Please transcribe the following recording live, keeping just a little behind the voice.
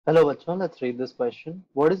Hello bachon, let's read this question.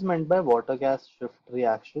 What is meant by water gas shift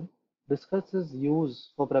reaction? Discuss its use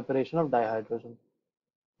for preparation of dihydrogen.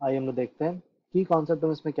 आइए हम लोग देखते हैं की concept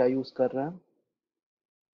हम इसमें क्या यूज कर रहे हैं।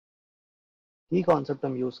 की कॉन्सेप्ट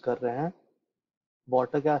हम यूज कर रहे हैं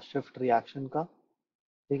वाटर गैस शिफ्ट रिएक्शन का।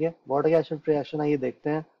 ठीक है, वाटर गैस शिफ्ट रिएक्शन आइए देखते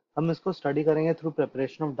हैं। हम इसको स्टडी करेंगे through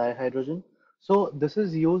preparation of dihydrogen. So this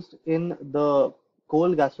is used in the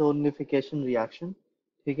coal गैसोनिफिकेशन reaction.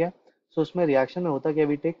 ठीक है, सो उसमें रिएक्शन में होता क्या,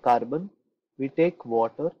 we take carbon, we take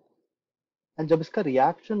water, and जब इसका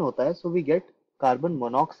रिएक्शन होता है so we get carbon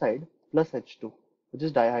monoxide plus H2 which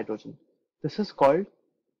is dihydrogen. This is called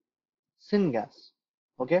syngas.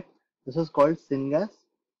 Okay, this is called syngas.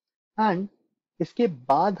 And इसके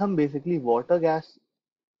बाद हम basically water gas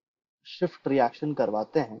shift reaction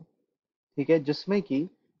करवाते हैं। ठीक है, जिसमें कि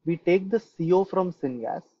we take the CO from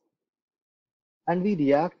syngas and we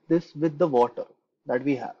react this with the water that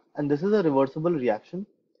we have, and this is a reversible reaction,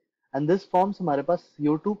 and this forms हमारे पास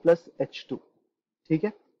CO2 plus H2। ठीक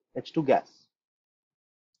है, H2 gas,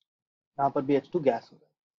 यहाँ पर भी H2 गैस हो गया।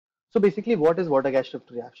 So basically what is water gas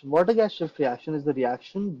shift reaction? Water gas shift reaction is the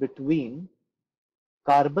reaction between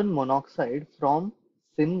carbon monoxide from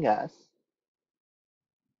syngas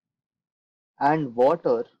and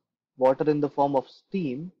water in the form of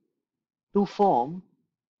steam to form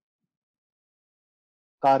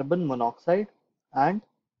carbon monoxide and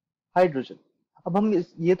hydrogen. अब हम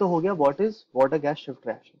ये तो हो गया what is water gas shift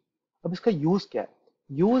reaction. अब इसका use क्या है?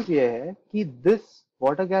 यूज ये है कि this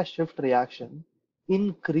water gas shift reaction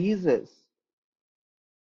increases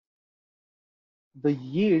the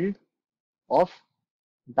yield of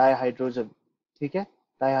dihydrogen. ठीक है,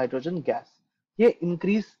 डाइहाइड्रोजन गैस ये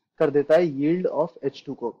इंक्रीज कर देता है यील्ड ऑफ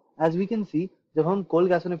H2 को। एज वी कैन सी, जब हम कोल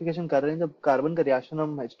गैसोनिफिकेशन कर रहे हैं, जब कार्बन का रिएक्शन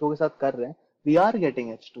हम H2 के साथ कर रहे हैं, we are getting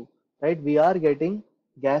H2, right, we are getting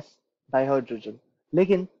gas dihydrogen.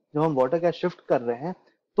 लेकिन जब हम वाटर गैस शिफ्ट कर रहे हैं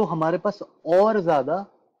तो हमारे पास और ज्यादा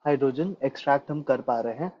हाइड्रोजन एक्सट्रैक्ट हम कर पा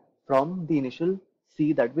रहे हैं from the initial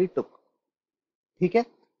see that we took. ठीक है,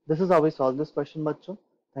 this is how we solve this question बच्चों।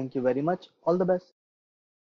 Thank you very much, all the best.